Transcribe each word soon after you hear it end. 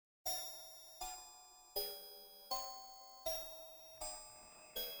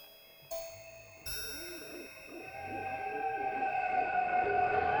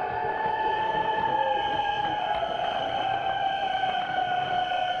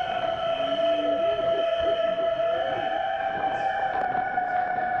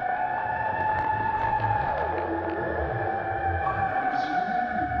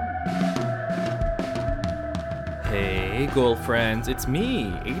girlfriends, it's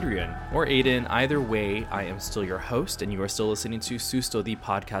me, Adrian, or Aiden. Either way, I am still your host, and you are still listening to Susto, the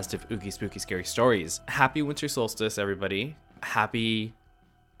podcast of ooky spooky scary stories. Happy winter solstice, everybody. Happy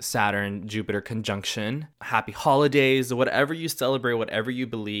Saturn Jupiter conjunction. Happy holidays. Whatever you celebrate, whatever you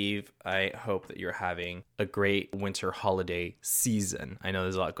believe, I hope that you're having a great winter holiday season. I know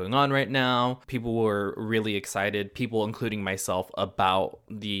there's a lot going on right now. People were really excited, people including myself, about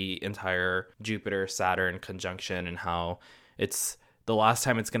the entire Jupiter Saturn conjunction and how it's the last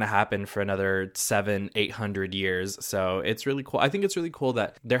time it's going to happen for another 700-800 years. So it's really cool. I think it's really cool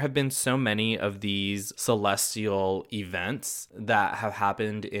that there have been so many of these celestial events that have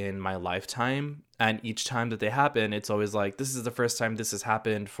happened in my lifetime. And each time that they happen, it's always like, this is the first time this has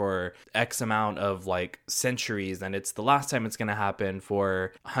happened for X amount of like centuries. And it's the last time it's going to happen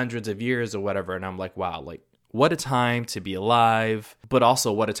for hundreds of years or whatever. And I'm like, wow, like, what a time to be alive, but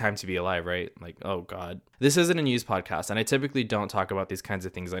also what a time to be alive, right? Like, oh God. This isn't a news podcast, and I typically don't talk about these kinds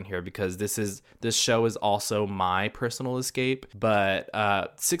of things on here because this show is also my personal escape. But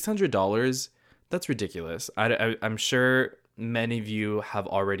 $600, that's ridiculous. I'm sure many of you have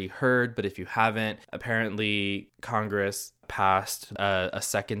already heard, but if you haven't, apparently Congress passed a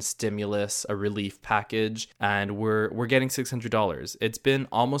second stimulus, a relief package, and we're getting $600. It's been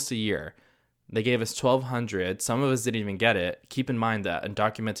almost a year. They gave us $1,200. Some of us didn't even get it. Keep in mind that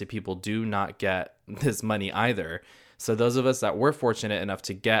undocumented people do not get this money either. So those of us that were fortunate enough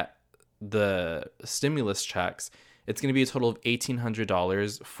to get the stimulus checks, it's going to be a total of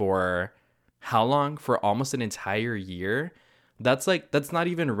 $1,800 for how long? For almost an entire year. That's not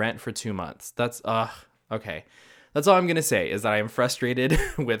even rent for 2 months. That's okay. That's all I'm going to say is that I am frustrated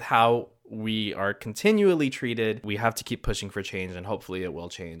with how we are continually treated. We have to keep pushing for change, and hopefully it will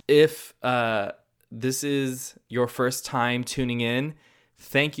change. If this is your first time tuning in,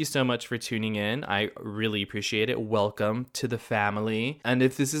 thank you so much for tuning in. I really appreciate it. Welcome to the family. And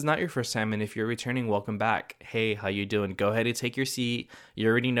if this is not your first time, and if you're returning, welcome back. Hey, how you doing? Go ahead and take your seat. You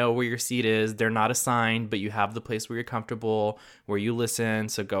already know where your seat is. They're not assigned, but you have the place where you're comfortable, where you listen.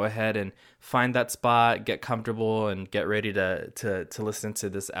 So go ahead and find that spot, get comfortable, and get ready to listen to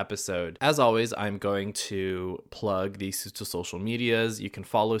this episode. As always, I'm going to plug the Susto social medias. You can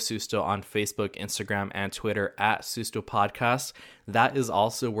follow Susto on Facebook, Instagram, and Twitter at Susto Podcast. That is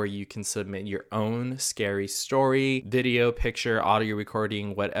also where you can submit your own scary story, video, picture, audio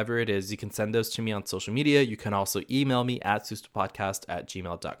recording, whatever it is. You can send those to me on social media. You can also email me at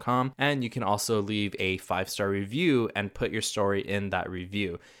sustopodcast@gmail.com. And you can also leave a 5-star review and put your story in that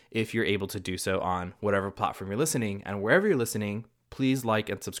review if you're able to do so on whatever platform you're listening. And wherever you're listening, please like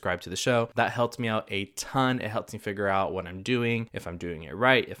and subscribe to the show. That helps me out a ton. It helps me figure out what I'm doing, if I'm doing it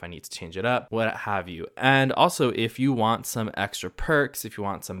right, if I need to change it up, what have you. And also, if you want some extra perks, if you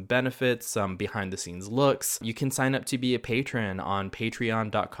want some benefits, some behind the scenes looks, you can sign up to be a patron on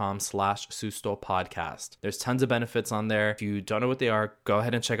patreon.com/SustoPodcast. There's tons of benefits on there. If you don't know what they are, go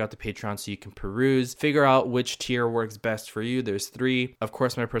ahead and check out the Patreon so you can peruse, figure out which tier works best for you. There's 3. Of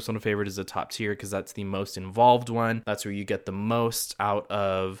course, my personal favorite is the top tier because that's the most involved one. That's where you get the most out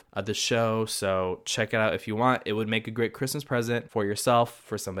of the show. So check it out if you want. It would make a great Christmas present for yourself,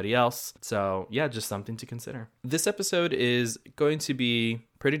 for somebody else. So yeah, just something to consider. This episode is going to be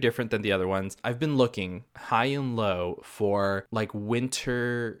pretty different than the other ones. I've been looking high and low for like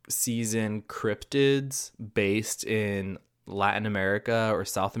winter season cryptids based in Latin America or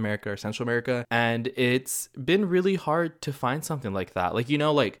South America or Central America, and it's been really hard to find something like that. Like, you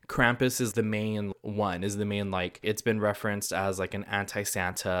know, like Krampus is the main one, like it's been referenced as like an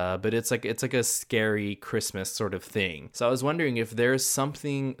anti-Santa, but it's like a scary Christmas sort of thing. So I was wondering if there's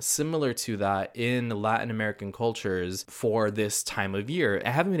something similar to that in Latin American cultures for this time of year. I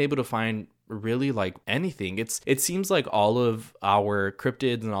haven't been able to find really like anything. It seems like all of our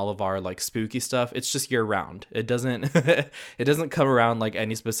cryptids and all of our like spooky stuff, it's just year round. It doesn't it doesn't come around like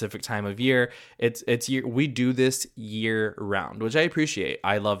any specific time of year. We do this year round, which I appreciate.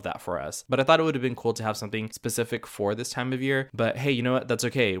 I love that for us. But I thought it would have been cool to have something specific for this time of year. But hey, you know what? That's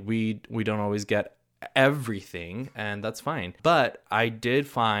okay. We don't always get everything, and that's fine. But I did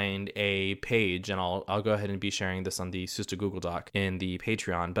find a page, and I'll go ahead and be sharing this on the Susto Google Doc in the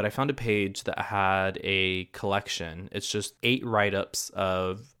Patreon, but I found a page that had a collection. It's just 8 write-ups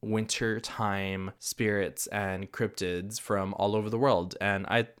of wintertime spirits and cryptids from all over the world. And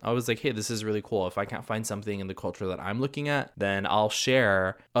I was like, hey, this is really cool. If I can't find something in the culture that I'm looking at, then I'll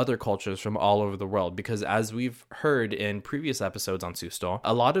share other cultures from all over the world, because as we've heard in previous episodes on Susto,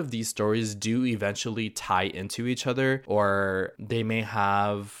 a lot of these stories do eventually actually tie into each other, or they may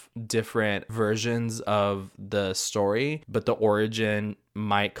have different versions of the story, but the origin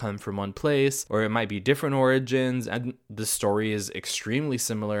might come from one place, or it might be different origins and the story is extremely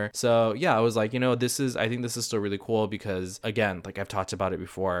similar. So yeah, I was like, I think this is still really cool because, again, like I've talked about it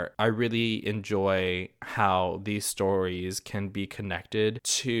before, I really enjoy how these stories can be connected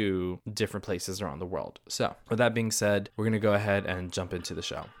to different places around the world. So with that being said, we're going to go ahead and jump into the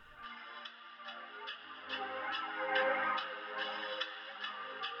show.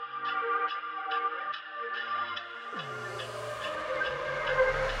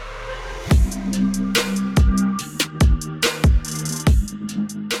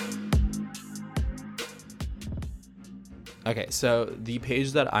 Okay, so the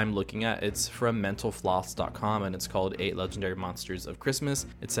page that I'm looking at, it's from mentalfloss.com, and it's called 8 Legendary Monsters of Christmas.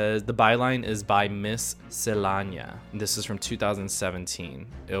 It says the byline is by Miss Selania. This is from 2017.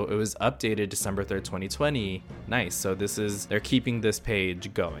 It was updated December 3rd, 2020. Nice. So they're keeping this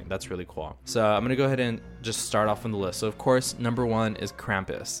page going. That's really cool. So I'm going to go ahead and just start off on the list. So of course, number 1 is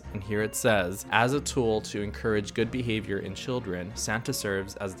Krampus. And here it says, as a tool to encourage good behavior in children, Santa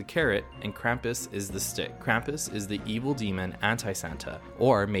serves as the carrot and Krampus is the stick. Krampus is the evil demon anti-Santa,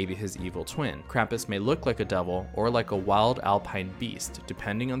 or maybe his evil twin. Krampus may look like a devil or like a wild alpine beast,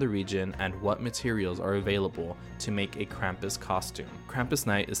 depending on the region and what materials are available to make a Krampus costume. Krampus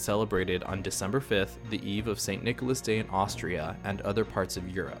Night is celebrated on December 5th, the eve of St. Nicholas Day in Austria and other parts of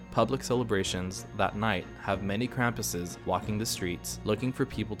Europe. Public celebrations that night have many Krampuses walking the streets, looking for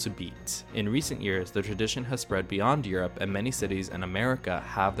people to beat. In recent years, the tradition has spread beyond Europe, and many cities in America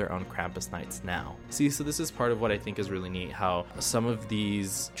have their own Krampus nights now. See, so this is part of what I think is really neat, how some of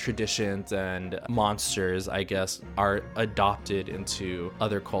these traditions and monsters, I guess, are adopted into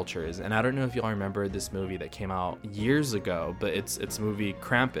other cultures. And I don't know if y'all remember this movie that came out years ago, but it's movie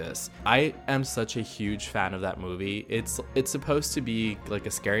Krampus. I am such a huge fan of that movie. It's supposed to be like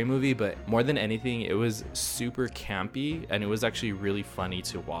a scary movie, but more than anything, it was super campy and it was actually really funny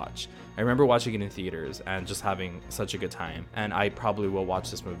to watch. I remember watching it in theaters and just having such a good time. And I probably will watch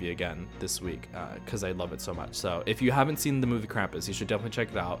this movie again this week because I love it so much. So if you haven't seen the movie Krampus, you should definitely check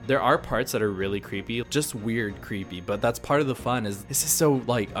it out. There are parts that are really creepy, just weird creepy, but that's part of the fun. Is this is so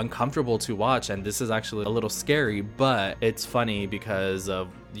like uncomfortable to watch, and this is actually a little scary, but it's funny because of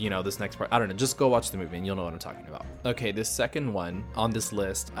this next part. I don't know, just go watch the movie and you'll know what I'm talking about. Okay, the second one on this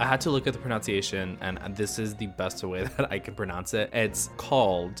list, I had to look at the pronunciation, and this is the best way that I can pronounce it. It's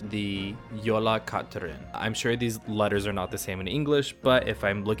called the Yola Katrin. I'm sure these letters are not the same in English, but if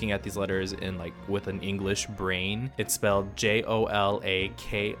I'm looking at these letters in like with an English brain, it's spelled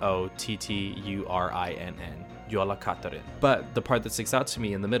Jolakotturinn. Yola Katrin. But the part that sticks out to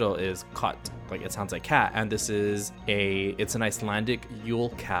me in the middle is kat, like it sounds like cat, and it's an Icelandic Yule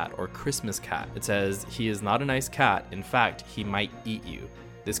cat or Christmas cat. It says he is not a nice cat. In fact, he might eat you.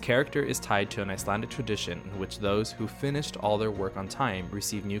 This character is tied to an Icelandic tradition in which those who finished all their work on time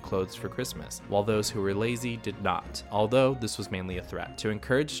received new clothes for Christmas, while those who were lazy did not, although this was mainly a threat. To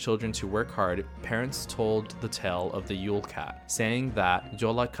encourage children to work hard, parents told the tale of the Yule Cat, saying that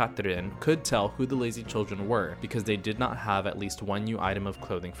Jola Katrin could tell who the lazy children were because they did not have at least one new item of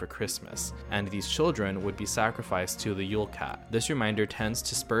clothing for Christmas, and these children would be sacrificed to the Yule Cat. This reminder tends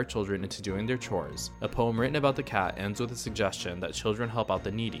to spur children into doing their chores. A poem written about the cat ends with a suggestion that children help out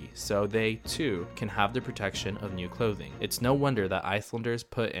the needy, so they too can have the protection of new clothing. It's no wonder that Icelanders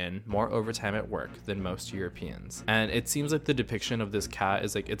put in more overtime at work than most Europeans. And it seems like the depiction of this cat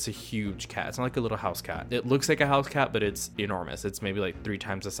is like, it's a huge cat. It's not like a little house cat. It looks like a house cat, but it's enormous. It's maybe like 3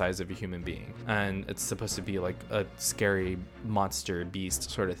 times the size of a human being. And it's supposed to be like a scary monster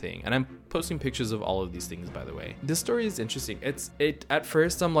beast sort of thing. And I'm posting pictures of all of these things, by the way. This story is interesting. At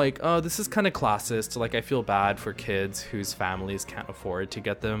first I'm like, oh, this is kind of classist. Like, I feel bad for kids whose families can't afford to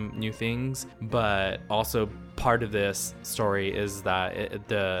get them new things, but also part of this story is that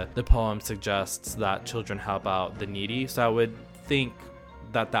the poem suggests that children help out the needy. So I would think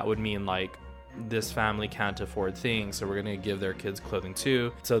that would mean like this family can't afford things, so we're gonna give their kids clothing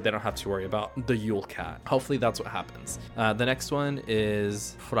too, so they don't have to worry about the Yule Cat. Hopefully that's what happens. The next one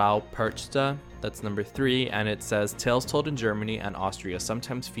is Frau Perchta. That's number 3, and it says, tales told in Germany and Austria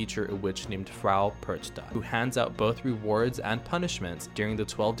sometimes feature a witch named Frau Perchta, who hands out both rewards and punishments during the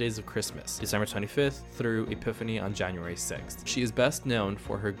 12 days of Christmas, December 25th through Epiphany on January 6th. She is best known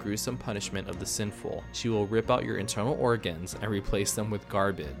for her gruesome punishment of the sinful. She will rip out your internal organs and replace them with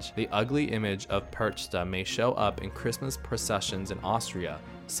garbage. The ugly image of Perchta may show up in Christmas processions in Austria,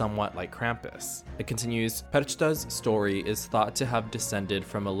 somewhat like Krampus. It continues, Perchta's story is thought to have descended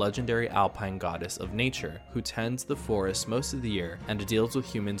from a legendary alpine goddess of nature who tends the forest most of the year and deals with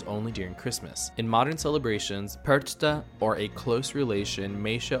humans only during Christmas. In modern celebrations, Perchta or a close relation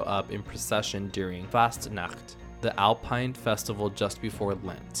may show up in procession during Fastnacht, the Alpine festival just before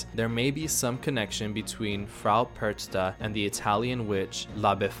Lent. There may be some connection between Frau Perchta and the Italian witch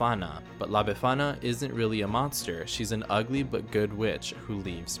La Befana, but La Befana isn't really a monster. She's an ugly but good witch who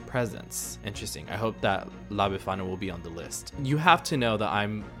leaves presents. Interesting. I hope that La Befana will be on the list. You have to know that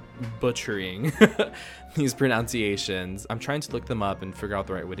I'm butchering these pronunciations. I'm trying to look them up and figure out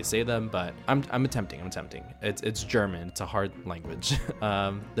the right way to say them, but I'm attempting. It's German. It's a hard language.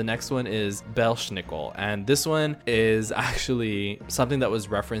 The next one is Belschnickel, and this one is actually something that was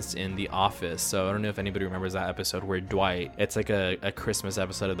referenced in The Office. So I don't know if anybody remembers that episode where Dwight, it's like a Christmas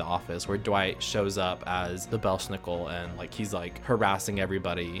episode of The Office where Dwight shows up as the Belschnickel and like he's like harassing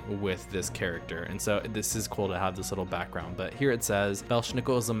everybody with this character. And so this is cool to have this little background. But here it says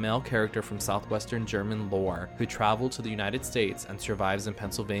Belschnickel is a male character from southwestern German lore who traveled to the United States and survives in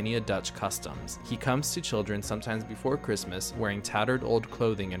Pennsylvania Dutch customs. He comes to children sometimes before Christmas wearing tattered old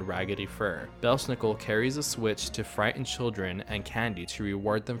clothing and raggedy fur. Belschnickel carries a switch to frighten children and candy to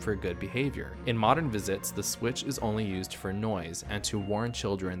reward them for good behavior. In modern visits, the switch is only used for noise and to warn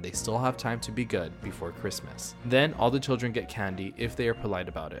children they still have time to be good before Christmas. Then all the children get candy if they are polite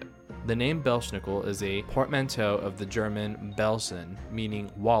about it. The name Belschnickel is a portmanteau of the German Belsen,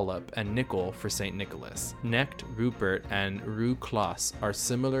 meaning wallop, and nickel for St. Nicholas. Knecht, Rupert, and Rue Klaus are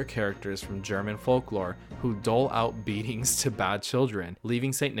similar characters from German folklore who dole out beatings to bad children,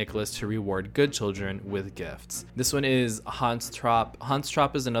 leaving St. Nicholas to reward good children with gifts. This one is Hans Trapp. Hans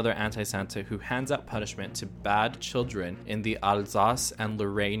Trapp is another anti-Santa who hands out punishment to bad children in the Alsace and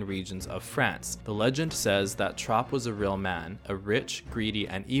Lorraine regions of France. The legend says that Trapp was a real man, a rich, greedy,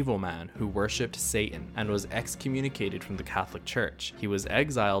 and evil man who worshipped Satan and was excommunicated from the Catholic Church. He was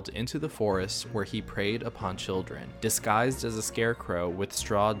exiled into the forest where he preyed upon children, disguised as a scarecrow with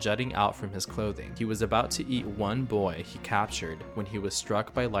straw jutting out from his clothing. He was about to eat one boy he captured when he was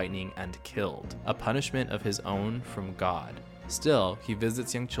struck by lightning and killed, a punishment of his own from God. Still, he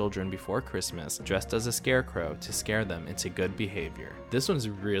visits young children before Christmas dressed as a scarecrow to scare them into good behavior. This one's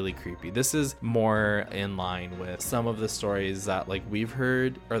really creepy. This is more in line with some of the stories that like we've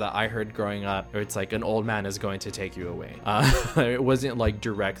heard or that I heard growing up, where it's like an old man is going to take you away. It wasn't like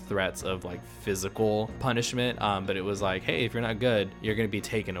direct threats of like physical punishment, but it was like, hey, if you're not good, you're going to be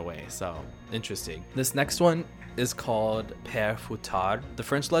taken away. So interesting. This next one is called Père Fouettard. The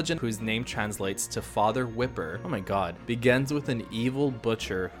French legend, whose name translates to Father Whipper, oh my god, begins with an evil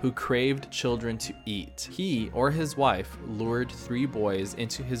butcher who craved children to eat. He or his wife lured 3 boys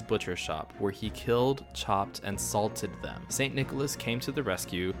into his butcher shop where he killed, chopped, and salted them. St. Nicholas came to the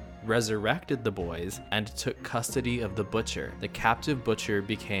rescue, resurrected the boys, and took custody of the butcher. The captive butcher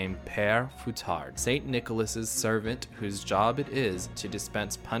became Père Fouettard, St. Nicholas's servant whose job it is to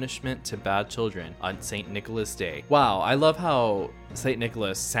dispense punishment to bad children on St. Nicholas Day. Wow, I love how St.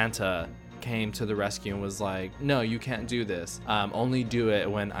 Nicholas, Santa, came to the rescue and was like, no, you can't do this. Only do it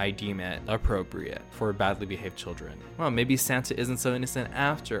when I deem it appropriate for badly behaved children. Well, maybe Santa isn't so innocent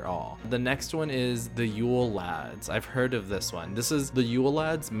after all. The next one is the Yule Lads. I've heard of this one. The Yule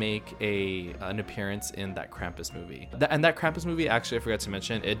Lads make an appearance in that Krampus movie. And that Krampus movie, actually, I forgot to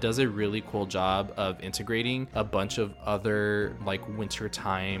mention, it does a really cool job of integrating a bunch of other like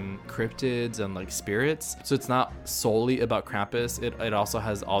wintertime cryptids and like spirits. So it's not solely about Krampus. It also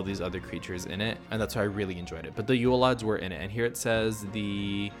has all these other creatures in it, and that's why I really enjoyed it. But the Yule Lads were in it, and here it says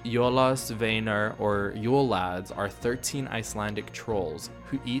the Jólasveinar or Yule Lads are 13 Icelandic trolls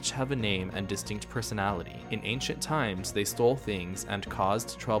who each have a name and distinct personality. In ancient times, they stole things and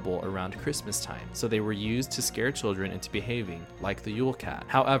caused trouble around Christmas time, so they were used to scare children into behaving like the Yule Cat.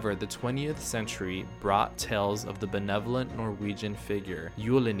 However, the 20th century brought tales of the benevolent Norwegian figure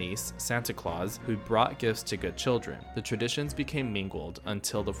Julenis, Santa Claus, who brought gifts to good children. The traditions became mingled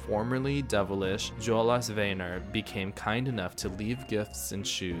until the formerly devilish Jólasveinar became kind enough to leave gifts and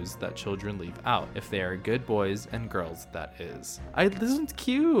shoes that children leave out, if they are good boys and girls, that is. This one's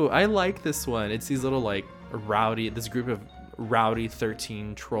cute. I like this one. It's these little like this group of rowdy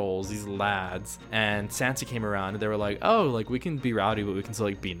 13 trolls, these lads, and Santa came around and they were like, oh, like we can be rowdy but we can still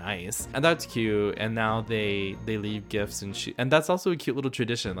like be nice, and that's cute. And now they leave gifts and that's also a cute little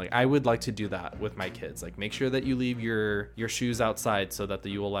tradition. Like I would like to do that with my kids, like make sure that you leave your shoes outside so that the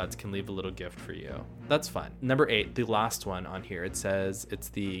Yule Lads can leave a little gift for you. That's fun. Number 8, the last one on here, it says it's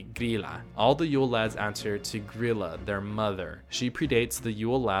the Grilla. All the Yule Lads answer to Grilla, their mother. She predates the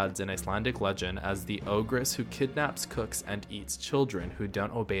Yule Lads in Icelandic legend as the ogress who kidnaps, cooks, and eats children who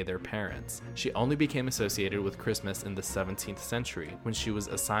don't obey their parents. She only became associated with Christmas in the 17th century, when she was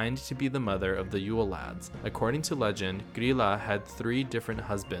assigned to be the mother of the Yule lads. According to legend, Grilla had 3 different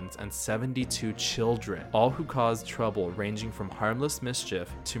husbands and 72 children, all who caused trouble ranging from harmless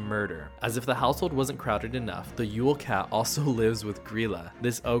mischief to murder. As if the household wasn't crowded enough, the Yule cat also lives with Grilla.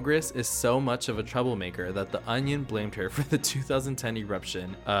 This ogress is so much of a troublemaker that The Onion blamed her for the 2010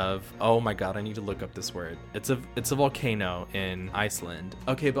 eruption of, oh my god, I need to look up this word. It's a volcano in Iceland.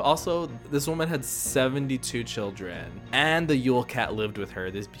 Okay, but also this woman had 72 children and the Yule cat lived with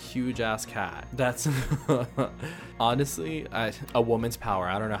her, this huge ass cat. That's honestly a woman's power.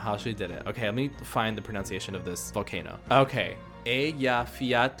 I don't know how she did it. Okay, let me find the pronunciation of this volcano. Okay.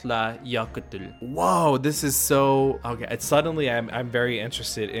 Eyjafjallajökull. Whoa, this is so okay. Suddenly I'm very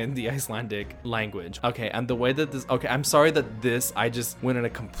interested in the Icelandic language. Okay, and the way that this, okay, I'm sorry that I just went on a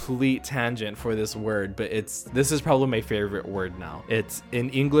complete tangent for this word, but this is probably my favorite word now. It's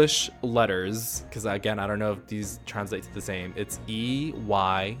in English letters, because again, I don't know if these translate to the same. It's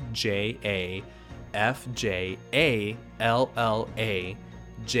EYJAFJALLA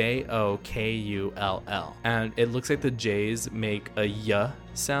JOKULL, and it looks like the J's make a y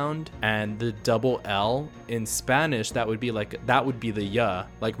sound, and the double L in Spanish that would be the y,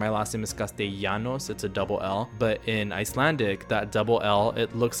 like my last name is Castellanos, it's a double L, but in Icelandic that double L,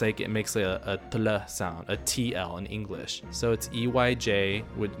 it looks like it makes a tl sound, a TL in English. So it's EYJ,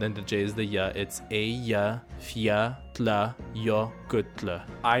 then the J is the y, it's Eyjafjallajökull.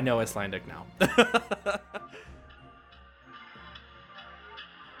 I know Icelandic now.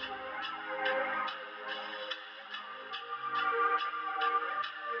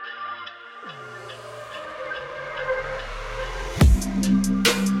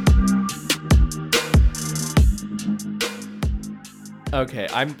 Okay,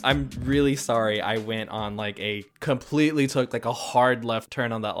 I'm really sorry I went on took a hard left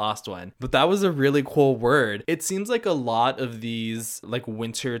turn on that last one. But that was a really cool word. It seems like a lot of these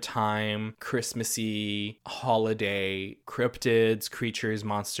winter time, Christmassy, holiday cryptids, creatures,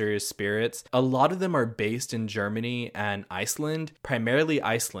 monsters, spirits, a lot of them are based in Germany and Iceland, primarily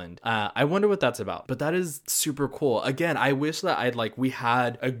Iceland. I wonder what that's about, but that is super cool. Again, I wish that we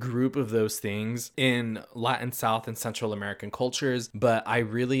had a group of those things in Latin, South, and Central American cultures, but I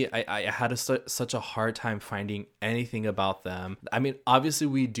had such a hard time finding anything about them. I mean, obviously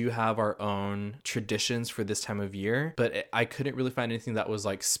we do have our own traditions for this time of year, but I couldn't really find anything that was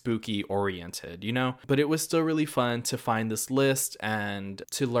spooky oriented, But it was still really fun to find this list and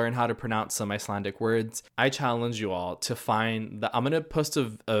to learn how to pronounce some Icelandic words. I challenge you all to find I'm going to post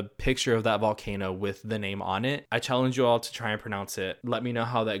a picture of that volcano with the name on it. I challenge you all to try and pronounce it. Let me know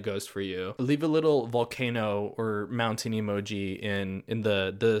how that goes for you. Leave a little volcano or mountain emoji in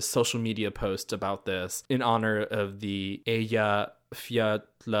the social media post about this in honor of the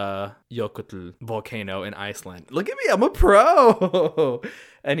Eyjafjallajökull volcano in Iceland. Look at me, I'm a pro.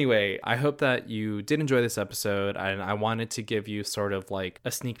 Anyway, I hope that you did enjoy this episode, and I wanted to give you sort of a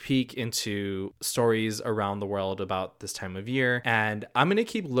sneak peek into stories around the world about this time of year. And I'm going to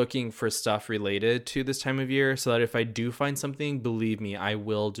keep looking for stuff related to this time of year so that if I do find something, believe me, I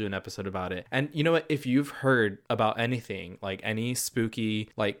will do an episode about it. And you know what? If you've heard about anything, any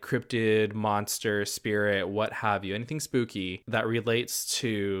spooky, cryptid, monster, spirit, what have you, anything spooky that relates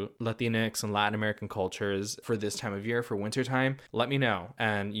to Latinx and Latin American cultures for this time of year, for wintertime, let me know.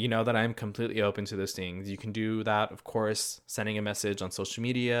 And you know that I'm completely open to those things. You can do that, of course, sending a message on social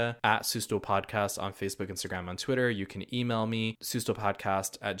media at Susto Podcast on Facebook, Instagram, on Twitter. You can email me,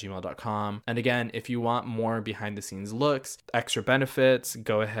 sustopodcast@gmail.com. And again, if you want more behind the scenes looks, extra benefits,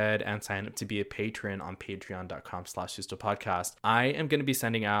 go ahead and sign up to be a patron on patreon.com/sustopodcast. I am going to be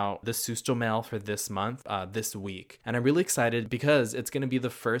sending out the Susto mail for this month, this week. And I'm really excited because it's going to be the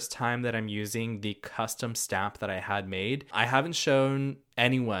first time that I'm using the custom stamp that I had made. I haven't shown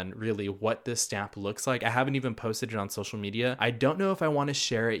anyone really what this stamp looks like. I haven't even posted it on social media. I don't know if I want to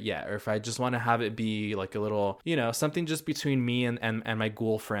share it yet, or if I just want to have it be a little, something just between me and my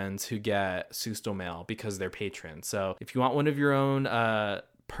ghoul friends who get Susto mail because they're patrons. So if you want one of your own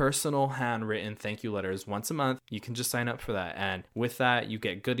personal handwritten thank you letters once a month, you can just sign up for that. And with that, you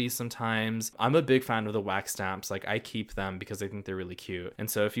get goodies sometimes. I'm a big fan of the wax stamps. I keep them because I think they're really cute. And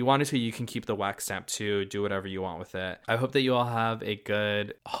so if you wanted to, you can keep the wax stamp too. Do whatever you want with it. I hope that you all have a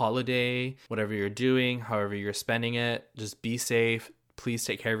good holiday, whatever you're doing, however you're spending it. Just be safe. Please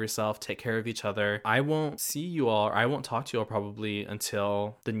take care of yourself, take care of each other. I won't see you all, or I won't talk to you all probably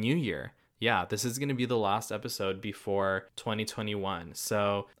until the new year. yeah, this is going to be the last episode before 2021.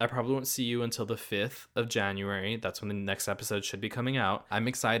 So I probably won't see you until the 5th of January. That's when the next episode should be coming out. I'm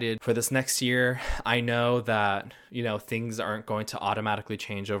excited for this next year. I know that, you know, things aren't going to automatically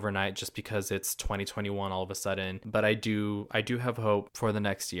change overnight just because it's 2021 all of a sudden. But I do have hope for the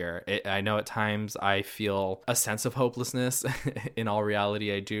next year. I know at times I feel a sense of hopelessness. In all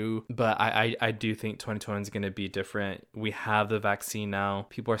reality, I do. But I do think 2021 is going to be different. We have the vaccine now.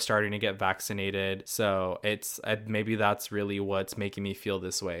 People are starting to get vaccinated. So maybe that's really what's making me feel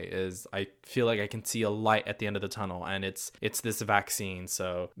this way, is I feel like I can see a light at the end of the tunnel, and it's this vaccine.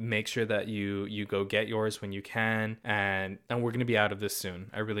 So make sure that you go get yours when you can, and we're going to be out of this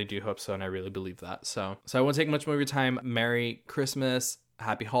soon. I really do hope so, and I really believe that. So I won't take much more of your time. Merry Christmas.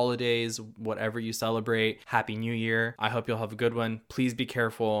 Happy holidays, whatever you celebrate. Happy New Year. I hope you'll have a good one. Please be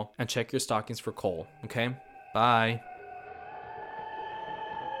careful and check your stockings for coal. Okay? Bye.